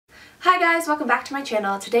Hi guys, welcome back to my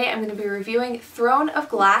channel. Today I'm going to be reviewing Throne of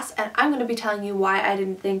Glass and I'm going to be telling you why I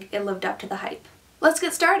didn't think it lived up to the hype. Let's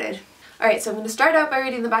get started! Alright, so I'm going to start out by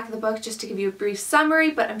reading the back of the book just to give you a brief summary,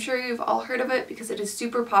 but I'm sure you've all heard of it because it is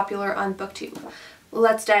super popular on BookTube.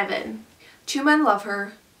 Let's dive in. Two men love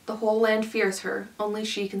her, the whole land fears her, only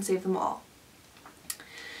she can save them all.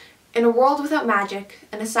 In a world without magic,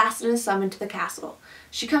 an assassin is summoned to the castle.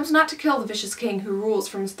 She comes not to kill the vicious king who rules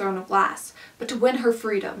from his throne of glass, but to win her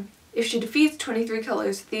freedom. If she defeats 23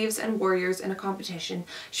 killers, thieves, and warriors in a competition,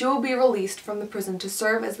 she will be released from the prison to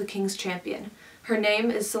serve as the king's champion. Her name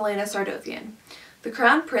is Celaena Sardothien. The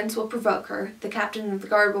crown prince will provoke her, the captain of the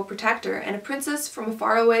guard will protect her, and a princess from a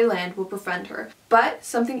faraway land will befriend her. But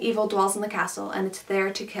something evil dwells in the castle, and it's there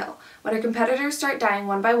to kill. When her competitors start dying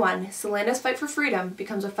one by one, Celaena's fight for freedom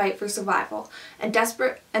becomes a fight for survival, and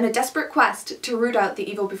a desperate quest to root out the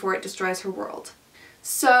evil before it destroys her world.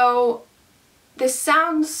 So, this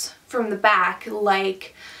sounds from the back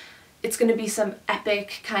like it's going to be some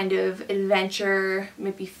epic kind of adventure,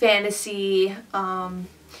 maybe fantasy.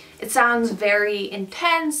 It sounds very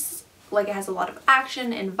intense, like it has a lot of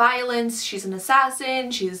action and violence. She's an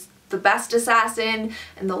assassin, she's the best assassin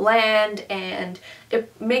in the land, and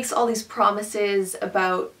it makes all these promises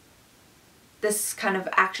about this kind of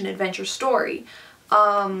action-adventure story.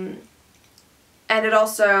 And it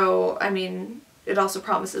also, it also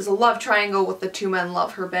promises a love triangle with the two men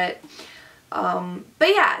love her bit. But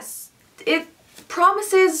yes, it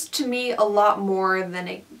promises to me a lot more than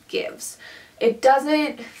it gives. It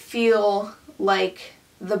doesn't feel like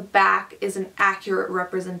the back is an accurate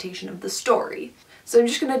representation of the story. So I'm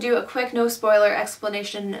just going to do a quick no spoiler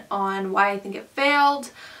explanation on why I think it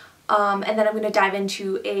failed. And then I'm going to dive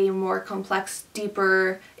into a more complex,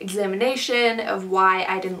 deeper examination of why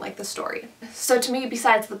I didn't like the story. So to me,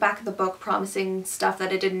 besides the back of the book promising stuff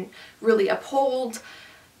that it didn't really uphold,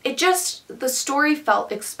 the story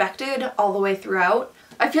felt expected all the way throughout.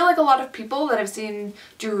 I feel like a lot of people that I've seen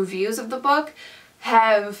do reviews of the book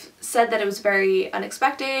have said that it was very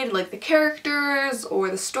unexpected, like the characters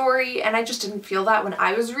or the story, and I just didn't feel that when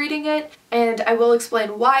I was reading it. And I will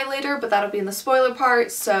explain why later, but that'll be in the spoiler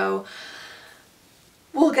part, so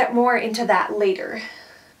we'll get more into that later.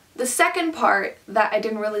 The second part that I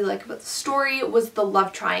didn't really like about the story was the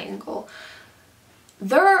love triangle.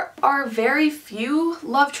 There are very few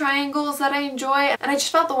love triangles that I enjoy, and I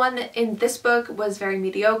just felt the one in this book was very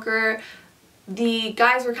mediocre. The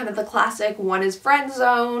guys were kind of the classic, one is friend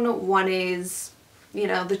zone, one is, you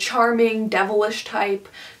know, the charming, devilish type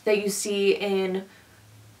that you see in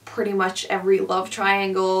pretty much every love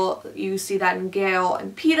triangle. You see that in Gale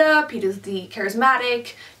and Peeta. Peeta's the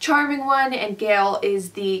charismatic, charming one, and Gale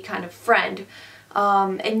is the kind of friend.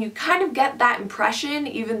 And you kind of get that impression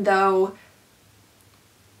even though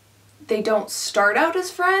they don't start out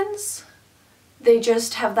as friends. They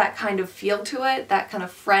just have that kind of feel to it, that kind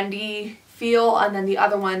of friendly feel. And then the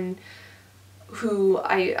other one, who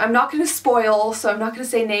I'm not going to spoil, so I'm not going to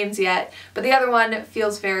say names yet, but the other one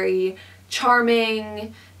feels very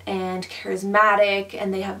charming and charismatic,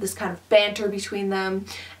 and they have this kind of banter between them.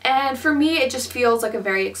 And for me, it just feels like a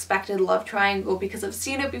very expected love triangle because I've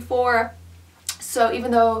seen it before. So even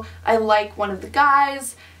though I like one of the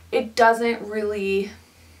guys, it doesn't really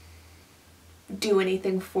do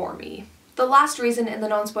anything for me. The last reason in the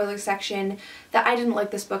non-spoiler section that I didn't like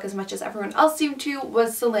this book as much as everyone else seemed to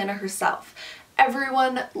was Celaena herself.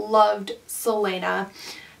 Everyone loved Celaena,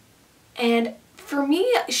 and for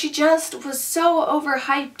me she just was so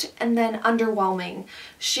overhyped and then underwhelming.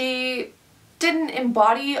 She didn't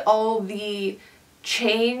embody all the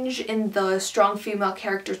change in the strong female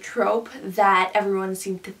character trope that everyone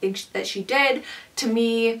seemed to think that she did. To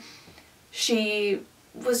me, she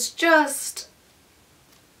was just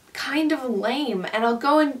kind of lame, and I'll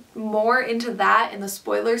go in more into that in the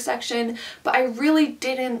spoiler section, but I really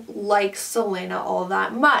didn't like Celaena all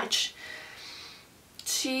that much.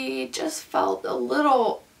 She just felt a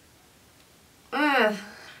little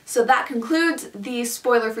So that concludes the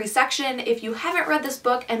spoiler-free section. If you haven't read this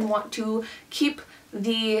book and want to keep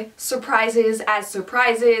the surprises as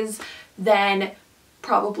surprises, then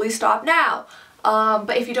probably stop now.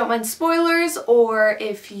 But if you don't mind spoilers, or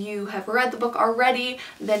if you have read the book already,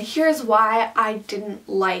 then here's why I didn't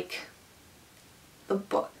like the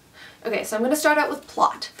book. Okay, so I'm going to start out with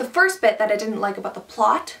plot. The first bit that I didn't like about the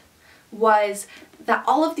plot was that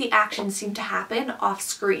all of the action seemed to happen off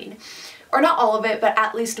screen. Or not all of it, but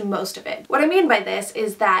at least most of it. What I mean by this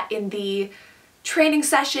is that in the training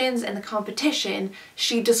sessions and the competition,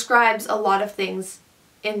 she describes a lot of things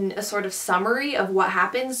in a sort of summary of what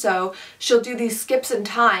happens. So she'll do these skips in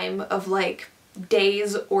time of like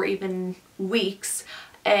days or even weeks,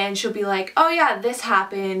 and she'll be like, oh yeah, this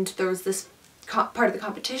happened, there was this part of the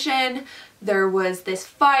competition, there was this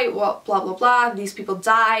fight, well, blah blah blah, these people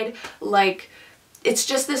died, like, it's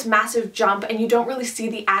just this massive jump and you don't really see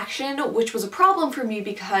the action, which was a problem for me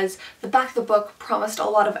because the back of the book promised a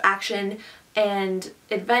lot of action and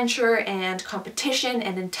adventure and competition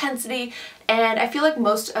and intensity, and I feel like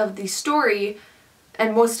most of the story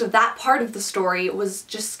and most of that part of the story was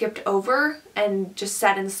just skipped over and just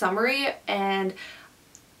said in summary, and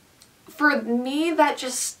for me that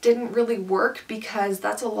just didn't really work because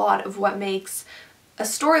that's a lot of what makes a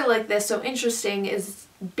story like this so interesting, is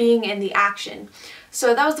being in the action.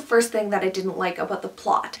 So that was the first thing that I didn't like about the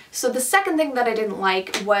plot. So the second thing that I didn't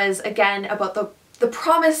like was, again, about the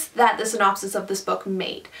promise that the synopsis of this book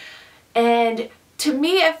made. And to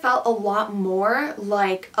me it felt a lot more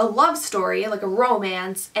like a love story, like a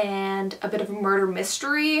romance and a bit of a murder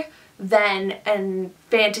mystery than a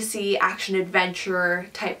fantasy action adventure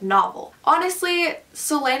type novel. Honestly,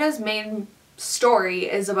 Celaena's main story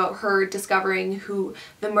is about her discovering who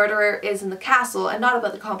the murderer is in the castle and not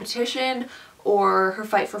about the competition or her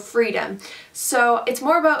fight for freedom. So it's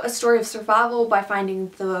more about a story of survival by finding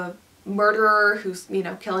the murderer who's, you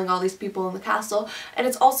know, killing all these people in the castle, and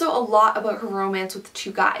it's also a lot about her romance with the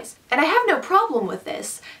two guys. And I have no problem with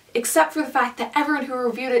this, except for the fact that everyone who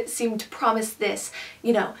reviewed it seemed to promise this,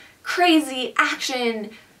 you know, crazy action,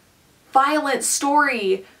 violent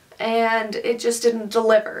story, and it just didn't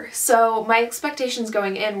deliver. So my expectations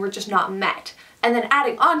going in were just not met. And then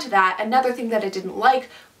adding on to that, another thing that I didn't like,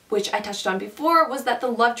 which I touched on before, was that the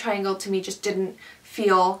love triangle to me just didn't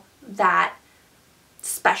feel that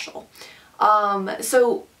special.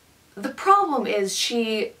 So the problem is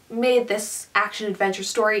she made this action adventure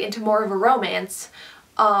story into more of a romance,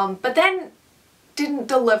 but then didn't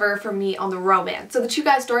deliver for me on the romance. So the two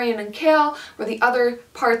guys, Dorian and Chaol, were the other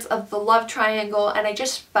parts of the love triangle, and I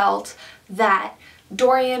just felt that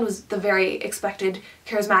Dorian was the very expected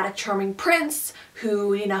charismatic, charming prince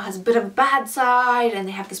who, you know, has a bit of a bad side, and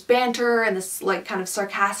they have this banter and this like kind of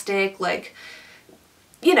sarcastic, like,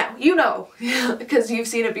 you know, because you've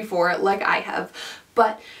seen it before like I have.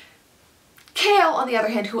 But Chaol, on the other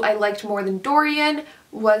hand, who I liked more than Dorian,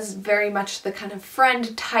 was very much the kind of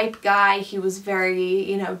friend type guy. He was very,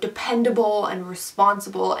 you know, dependable and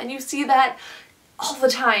responsible, and you see that all the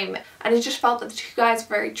time, and it just felt that the two guys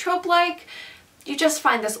were very trope-like. You just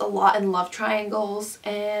find this a lot in love triangles,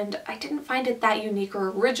 and I didn't find it that unique or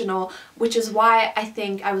original, which is why I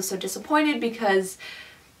think I was so disappointed, because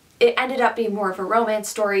it ended up being more of a romance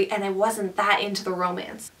story and I wasn't that into the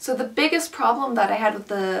romance. So the biggest problem that I had with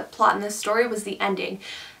the plot in this story was the ending.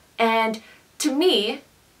 And to me,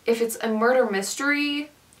 if it's a murder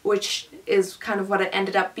mystery, which is kind of what it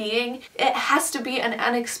ended up being, it has to be an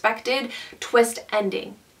unexpected twist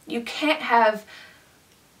ending. You can't have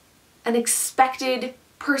an expected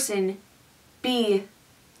person be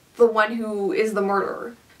the one who is the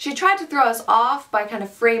murderer. She tried to throw us off by kind of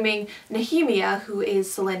framing Nehemia, who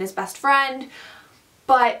is Celaena's best friend,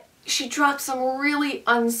 but she dropped some really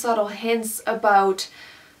unsubtle hints about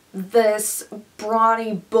this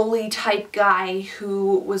brawny bully type guy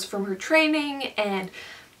who was from her training, and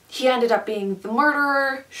he ended up being the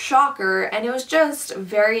murderer. Shocker. And it was just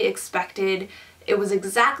very expected. It was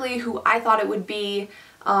exactly who I thought it would be,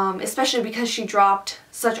 especially because she dropped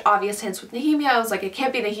such obvious hints with Nehemia. I was like, it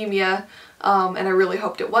can't be Nehemia. And I really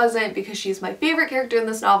hoped it wasn't, because she's my favorite character in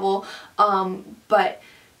this novel. But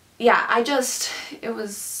yeah, it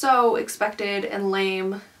was so expected and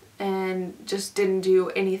lame and just didn't do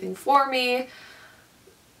anything for me.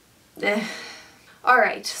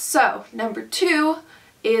 Alright, so number 2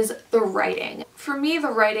 is the writing. For me,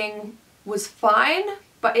 the writing was fine,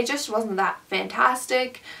 but it just wasn't that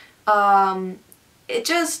fantastic. The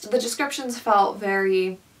descriptions felt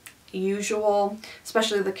very usual,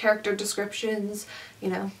 especially the character descriptions. You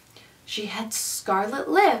know, she had scarlet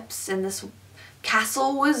lips and this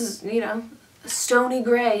castle was, you know, stony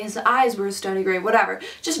gray, his eyes were stony gray, whatever.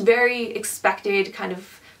 Just very expected kind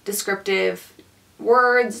of descriptive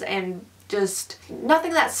words, and just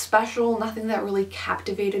nothing that special, nothing that really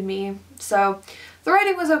captivated me. So the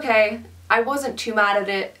writing was okay. I wasn't too mad at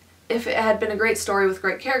it. If it had been a great story with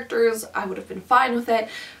great characters, I would have been fine with it.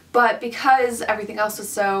 But because everything else was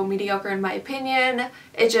so mediocre in my opinion,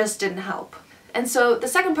 it just didn't help. And so the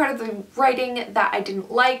second part of the writing that I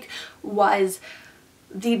didn't like was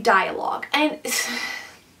the dialogue. And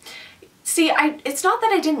see, it's not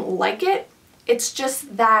that I didn't like it, it's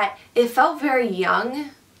just that it felt very young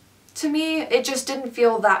to me. It just didn't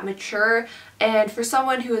feel that mature, and for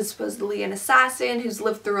someone who is supposedly an assassin, who's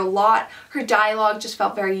lived through a lot, her dialogue just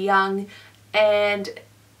felt very young. And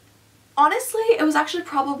Honestly, it was actually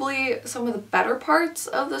probably some of the better parts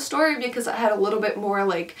of the story because it had a little bit more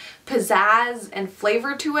like pizzazz and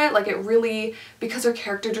flavor to it. Like it really, because her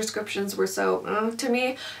character descriptions were so to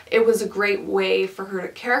me, it was a great way for her to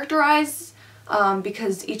characterize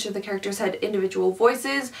because each of the characters had individual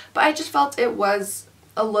voices, but I just felt it was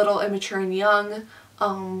a little immature and young.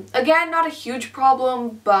 Again, not a huge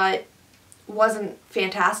problem, but wasn't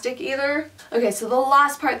fantastic either. Okay, so the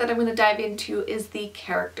last part that I'm going to dive into is the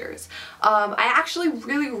characters. I actually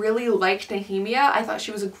really liked Nehemia. I thought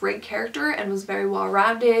she was a great character and was very well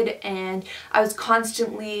rounded, and I was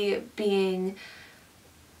constantly being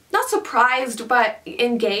not surprised but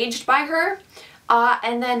engaged by her.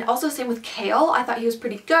 And then also same with Cale. I thought he was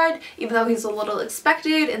pretty good, even though he's a little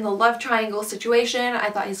expected in the love triangle situation. I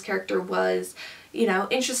thought his character was, you know,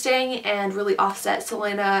 interesting and really offset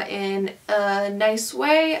Celaena in a nice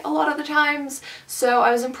way a lot of the times. So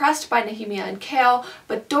I was impressed by Nehemia and Cale,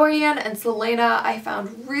 but Dorian and Celaena I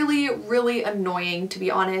found really annoying, to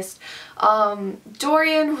be honest.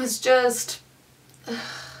 Dorian was just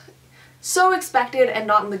so expected and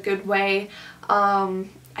not in the good way.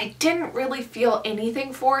 I didn't really feel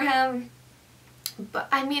anything for him, but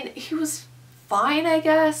I mean, he was fine, I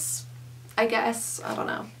guess, I don't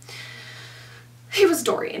know. He was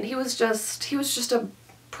Dorian. He was just a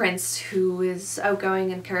prince who is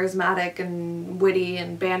outgoing and charismatic and witty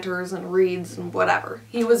and banters and reads and whatever.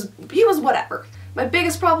 He was whatever. My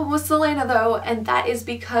biggest problem was Celaena though, and that is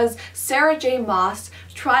because Sarah J. Maas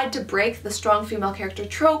tried to break the strong female character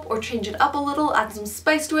trope or change it up a little, add some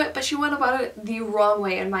spice to it, but she went about it the wrong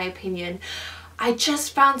way in my opinion. I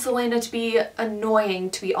just found Celaena to be annoying,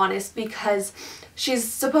 to be honest, because she's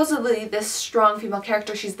supposedly this strong female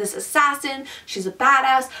character, she's this assassin, she's a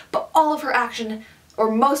badass, but all of her action,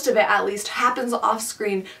 or most of it at least, happens off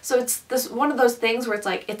screen. So it's one of those things where it's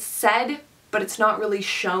like, it's said, but it's not really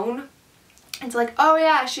shown. It's like, oh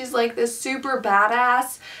yeah, she's like this super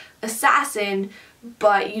badass assassin,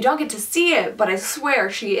 but you don't get to see it, but I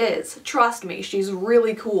swear she is. Trust me, she's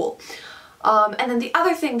really cool. And then the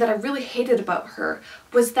other thing that I really hated about her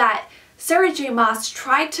was that Sarah J. Maas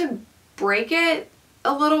tried to break it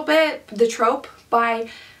a little bit, the trope, by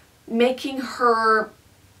making her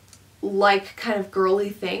like kind of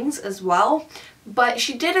girly things as well, but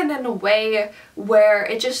she did it in a way where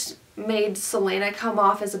it just made Celaena come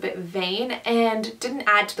off as a bit vain and didn't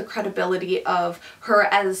add to the credibility of her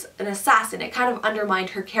as an assassin. It kind of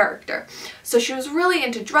undermined her character. So she was really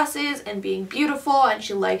into dresses and being beautiful, and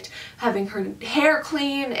she liked having her hair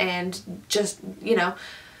clean and just, you know,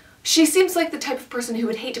 she seems like the type of person who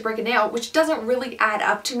would hate to break a nail, which doesn't really add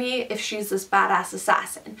up to me if she's this badass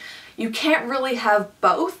assassin. You can't really have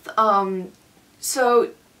both, so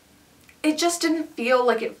it just didn't feel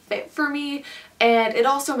like it fit for me, and it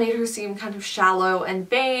also made her seem kind of shallow and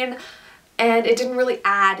vain, and it didn't really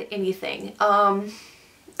add anything.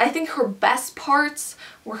 I think her best parts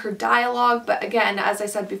were her dialogue, but again, as I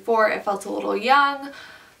said before, it felt a little young.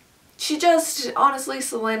 She just, honestly,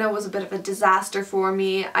 Celaena was a bit of a disaster for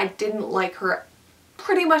me. I didn't like her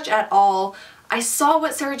pretty much at all. I saw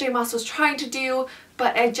what Sarah J. Maas was trying to do,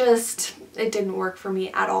 but it didn't work for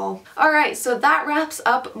me at all. Alright, so that wraps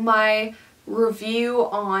up my review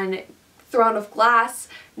on Throne of Glass.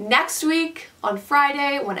 Next week, on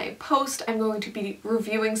Friday, when I post, I'm going to be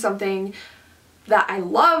reviewing something that I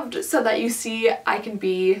loved so that you see I can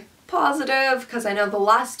be positive, because I know the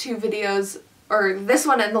last two videos, or this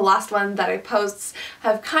one and the last one that I post,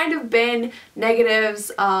 have kind of been negatives,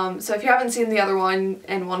 so if you haven't seen the other one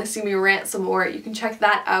and want to see me rant some more, you can check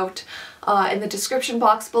that out in the description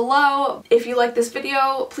box below. If you like this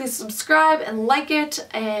video, please subscribe and like it,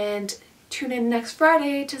 and tune in next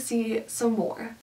Friday to see some more.